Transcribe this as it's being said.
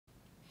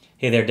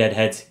Hey there,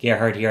 Deadheads.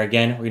 Gerhard here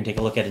again. We're going to take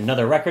a look at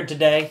another record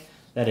today.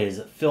 That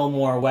is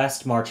Fillmore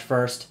West, March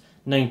 1st,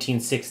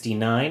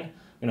 1969.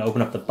 We're going to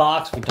open up the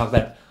box. We can talk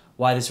about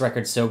why this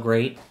record's so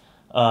great.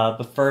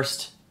 But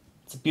first,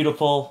 it's a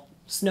beautiful,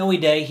 snowy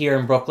day here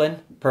in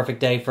Brooklyn.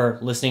 Perfect day for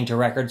listening to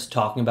records,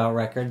 talking about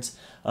records.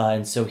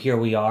 And so here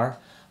we are.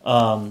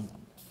 I'm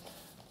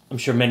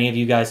sure many of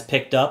you guys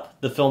picked up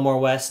the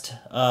Fillmore West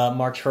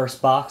March 1st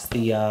box,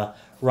 the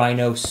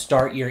Rhino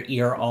Start Your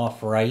Ear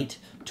Off Right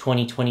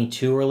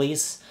 2022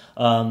 release.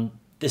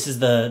 This is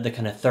the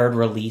kind of third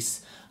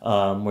release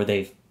where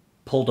they've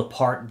pulled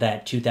apart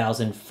that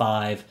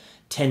 2005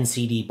 10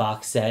 CD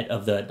box set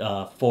of the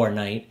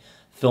 4-night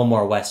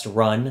Fillmore West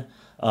run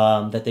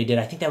that they did.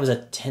 I think that was a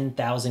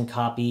 10,000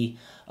 copy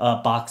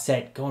box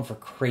set going for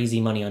crazy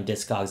money on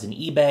Discogs and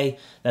eBay.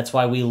 That's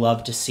why we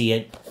love to see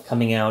it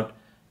coming out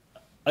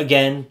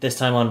again, this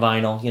time on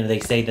vinyl. You know,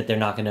 they say that they're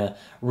not going to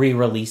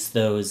re-release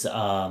those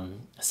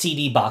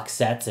CD box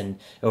sets, and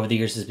over the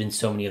years there's been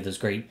so many of those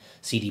great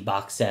CD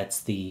box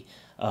sets. The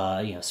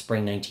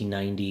Spring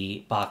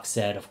 1990 box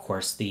set, of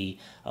course, the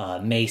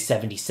May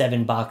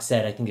 77 box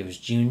set, I think it was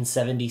June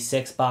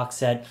 76 box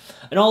set,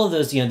 and all of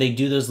those, they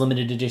do those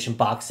limited edition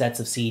box sets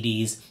of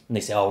CDs, and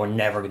they say, oh, we're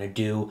never going to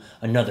do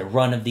another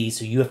run of these,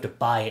 so you have to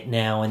buy it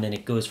now, and then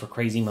it goes for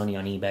crazy money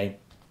on eBay.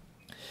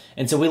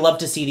 And so we love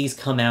to see these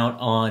come out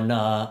on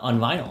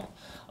vinyl.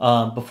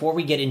 Before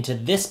we get into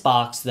this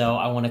box, though,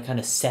 I want to kind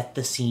of set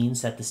the scene,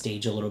 set the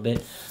stage a little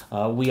bit.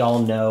 We all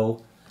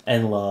know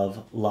and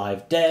love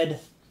Live Dead.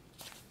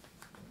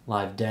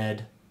 And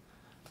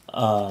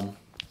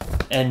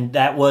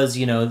that was,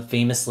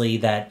 famously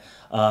that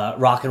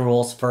rock and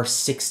roll's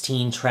first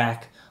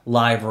 16-track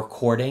live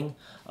recording,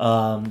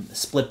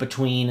 split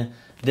between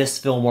this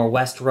Fillmore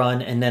West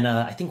run, and then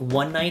I think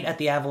One Night at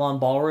the Avalon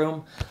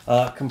Ballroom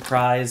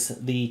comprise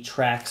the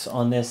tracks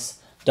on this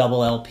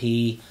double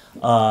LP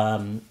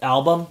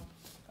album.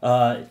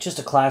 Just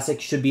a classic,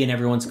 should be in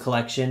everyone's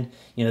collection.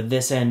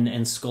 This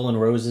and Skull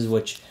and Roses,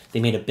 which they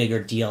made a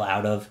bigger deal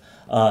out of,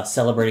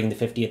 celebrating the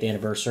 50th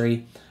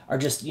anniversary, are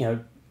just,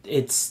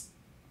 it's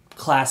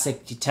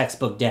classic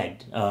textbook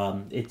Dead.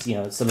 It's,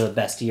 some of the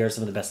best here,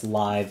 some of the best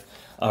live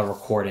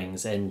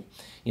recordings, and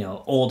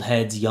old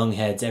heads, young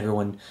heads,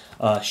 everyone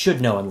should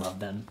know and love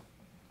them.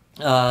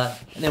 And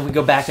then we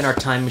go back in our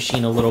time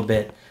machine a little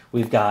bit.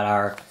 We've got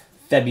our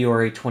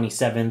February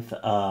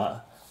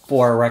 27th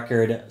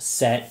 4-record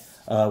set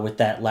with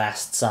that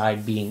last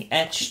side being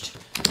etched.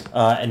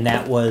 And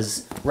that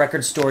was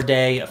Record Store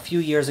Day a few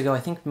years ago,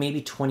 I think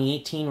maybe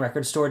 2018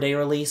 Record Store Day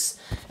release.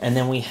 And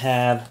then we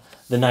have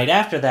the night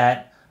after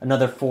that,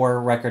 another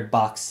 4-record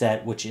box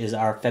set, which is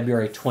our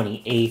February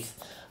 28th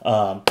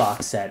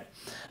box set.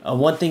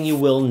 One thing you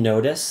will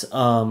notice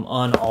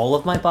on all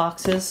of my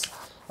boxes,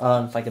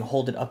 if I can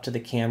hold it up to the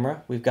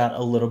camera, we've got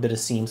a little bit of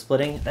seam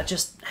splitting. That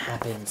just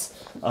happens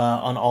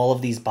on all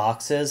of these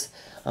boxes.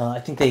 I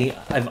think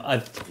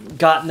I've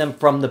gotten them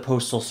from the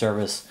Postal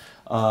Service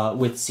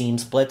with seam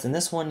splits, and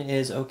this one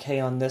is okay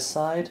on this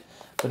side,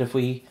 but if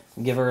we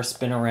give her a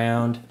spin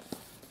around,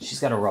 she's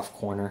got a rough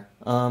corner.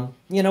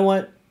 You know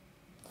what?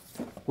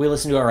 We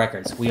listen to our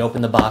records. We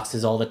open the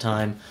boxes all the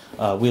time.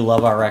 We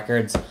love our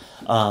records.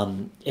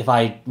 If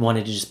I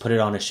wanted to just put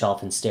it on a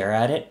shelf and stare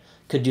at it,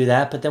 could do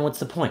that, but then what's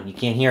the point? You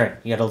can't hear it.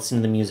 You gotta listen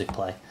to the music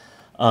play.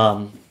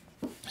 So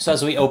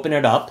as we open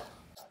it up,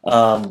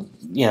 I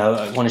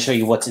want to show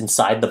you what's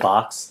inside the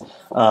box.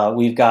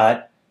 We've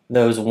got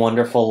those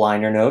wonderful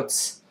liner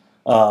notes.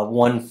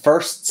 One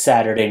first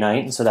Saturday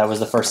night, and so that was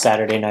the first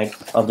Saturday night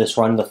of this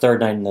run, the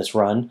third night in this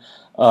run.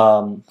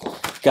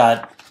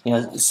 Got,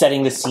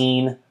 setting the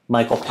scene,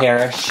 Michael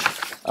Parrish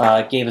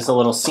gave us a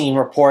little scene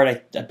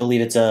report. I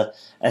believe it's a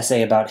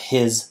essay about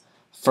his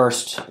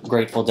first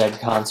Grateful Dead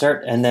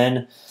concert. And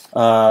then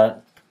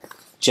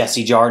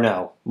Jesse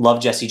Jarnow.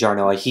 Love Jesse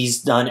Jarnow.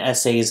 He's done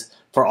essays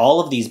for all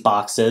of these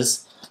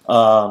boxes.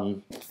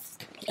 And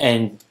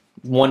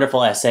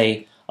wonderful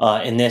essay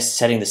in this,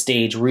 setting the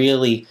stage,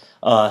 really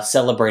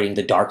celebrating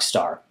the Dark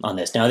Star on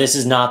this. Now, this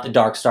is not the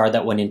Dark Star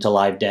that went into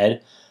Live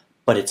Dead,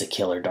 but it's a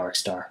killer Dark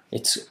Star.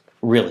 It's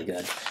really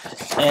good.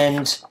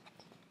 And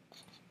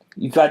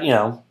you've got,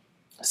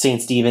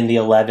 St. Stephen, the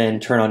 11,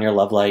 Turn on Your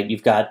Love Light.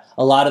 You've got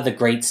a lot of the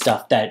great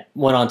stuff that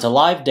went on to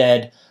Live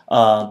Dead,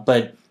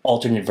 but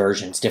alternate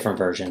versions, different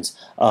versions.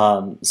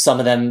 Some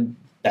of them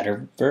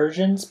better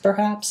versions,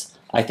 perhaps.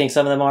 I think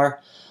some of them are.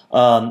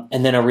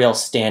 And then a real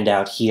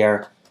standout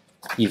here,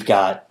 you've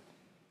got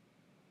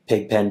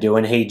Pigpen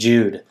doing Hey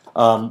Jude.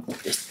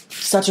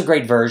 Such a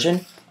great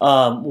version.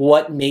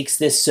 What makes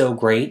this so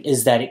great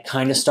is that it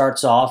kind of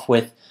starts off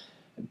with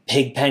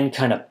Pigpen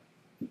kind of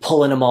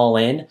pulling them all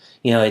in.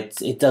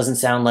 It doesn't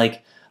sound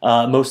like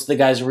most of the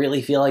guys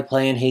really feel like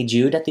playing Hey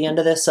Jude at the end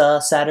of this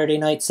Saturday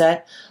night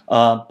set,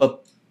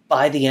 but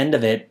by the end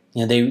of it,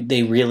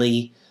 they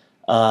really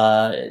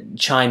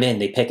chime in,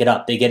 they pick it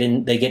up, they get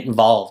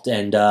involved,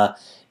 and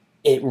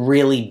it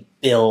really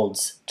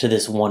builds to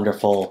this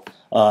wonderful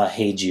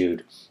Hey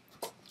Jude.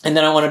 And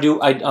then I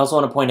also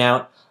want to point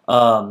out,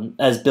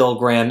 as Bill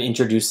Graham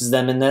introduces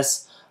them in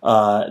this,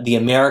 the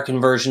American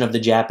version of the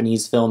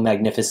Japanese film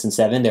Magnificent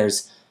Seven.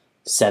 There's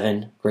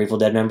 7 Grateful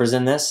Dead members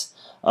in this,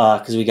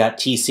 because we got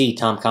TC,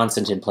 Tom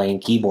Constantine, playing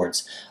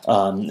keyboards.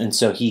 And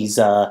so he's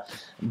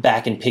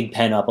backing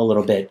Pigpen up a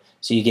little bit,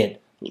 so you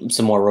get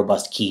some more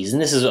robust keys.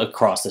 And this is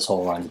across this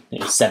whole run,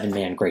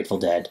 7-man Grateful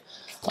Dead.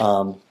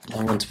 And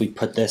once we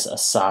put this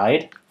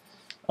aside,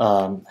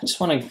 I just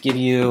want to give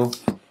you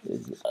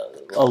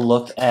a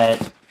look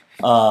at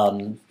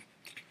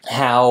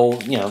how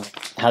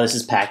this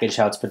is packaged,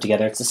 how it's put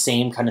together. It's the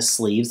same kind of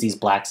sleeves, these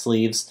black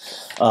sleeves,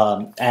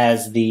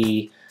 as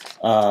the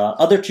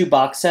other 2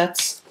 box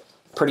sets.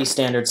 Pretty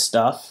standard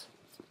stuff.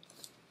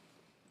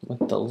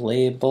 With the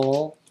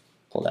label,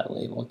 pull that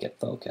label, get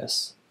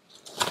focus.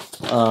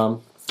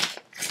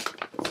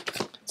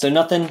 So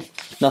nothing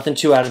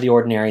too out of the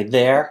ordinary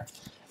there.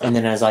 And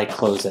then as I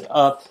close it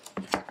up,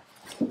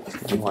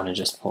 we want to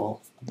just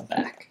pull the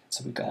back.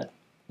 So we've got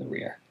the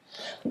rear.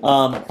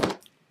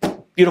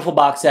 Beautiful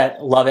box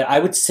set, love it. I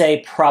would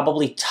say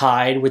probably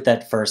tied with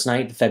that first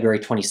night, February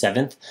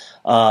 27th.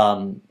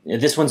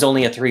 This one's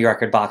only a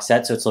 3-record box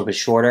set, so it's a little bit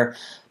shorter.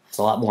 It's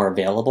a lot more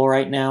available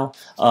right now,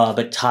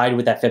 but tied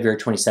with that February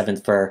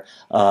 27th for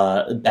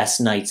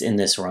best nights in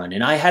this run.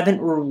 And I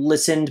haven't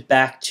listened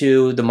back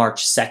to the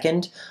March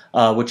 2nd,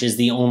 which is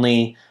the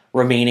only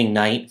remaining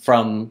night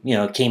from,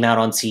 came out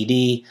on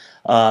CD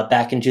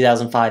back in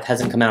 2005,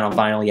 hasn't come out on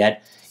vinyl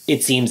yet.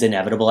 It seems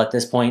inevitable at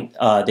this point.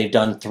 They've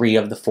done 3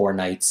 of the 4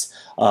 nights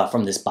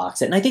from this box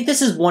set. And I think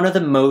this is one of the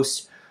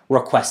most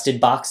requested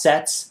box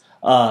sets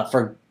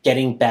for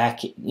getting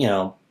back,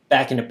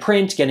 back into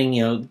print, getting,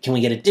 can we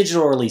get a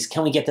digital release?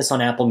 Can we get this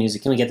on Apple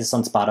Music? Can we get this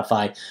on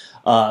Spotify?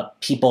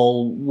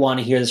 People want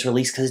to hear this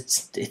release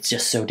because it's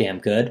just so damn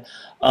good.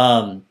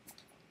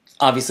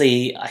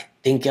 Obviously, I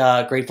think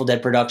Grateful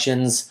Dead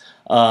Productions,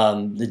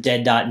 the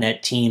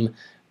Dead.net team,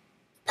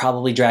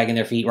 probably dragging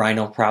their feet.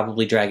 Rhino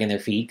probably dragging their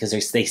feet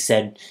because they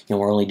said,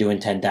 we're only doing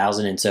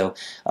 10,000. And so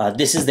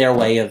this is their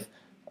way of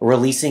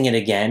releasing it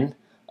again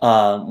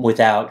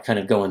without kind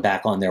of going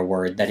back on their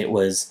word that it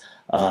was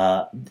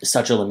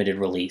such a limited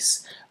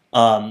release.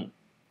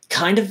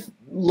 Kind of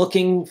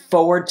looking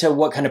forward to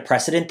what kind of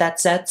precedent that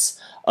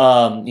sets.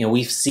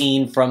 We've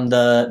seen from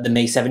the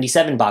May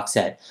 77 box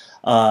set,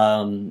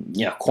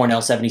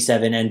 Cornell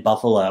 77 and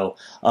Buffalo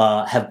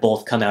have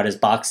both come out as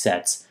box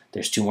sets.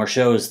 There's 2 more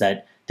shows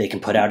that they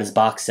can put out as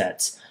box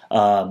sets.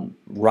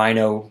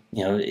 Rhino,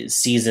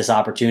 sees this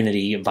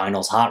opportunity.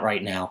 Vinyl's hot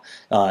right now.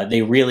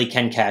 They really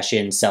can cash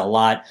in, sell a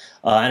lot,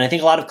 and I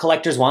think a lot of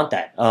collectors want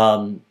that.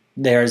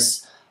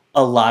 There's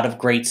a lot of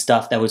great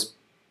stuff that was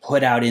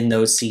put out in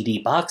those CD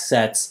box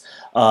sets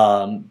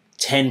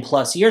 10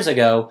 plus years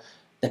ago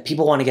that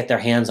people want to get their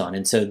hands on,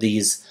 and so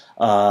these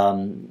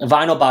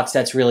vinyl box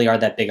sets really are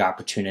that big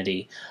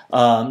opportunity.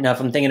 Now, if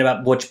I'm thinking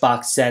about which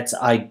box sets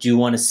I do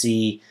want to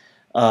see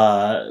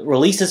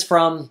releases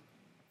from,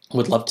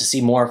 would love to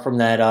see more from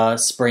that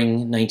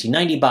spring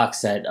 1990 box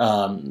set.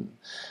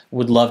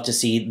 Would love to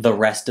see the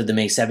rest of the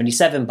May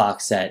 77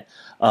 box set.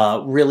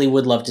 Really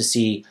would love to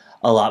see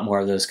a lot more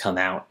of those come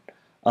out.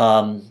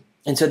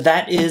 And so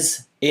that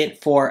is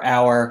it for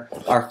our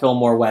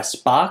Fillmore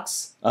West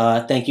box.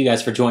 Thank you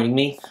guys for joining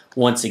me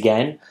once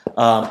again.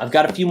 I've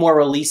got a few more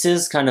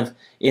releases kind of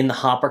in the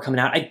hopper coming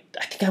out. I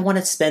think I want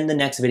to spend the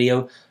next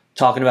video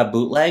talking about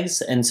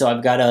bootlegs, and so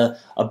I've got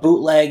a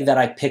bootleg that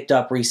I picked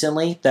up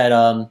recently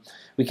that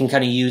we can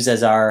kind of use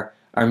as our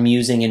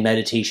musing and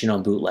meditation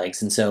on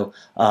bootlegs. And so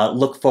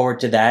look forward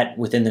to that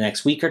within the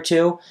next week or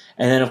 2.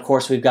 And then, of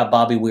course, we've got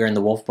Bobby Weir and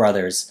the Wolf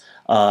Brothers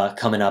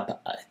coming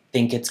up. I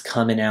think it's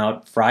coming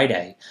out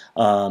Friday.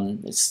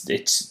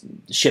 It's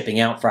shipping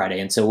out Friday.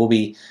 And so we'll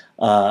be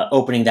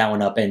opening that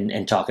one up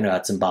and talking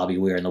about some Bobby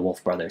Weir and the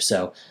Wolf Brothers.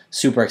 So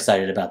super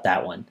excited about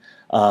that one.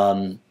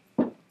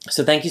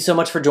 So thank you so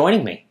much for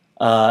joining me.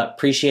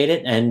 Appreciate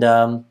it,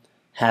 and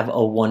have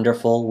a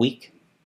wonderful week.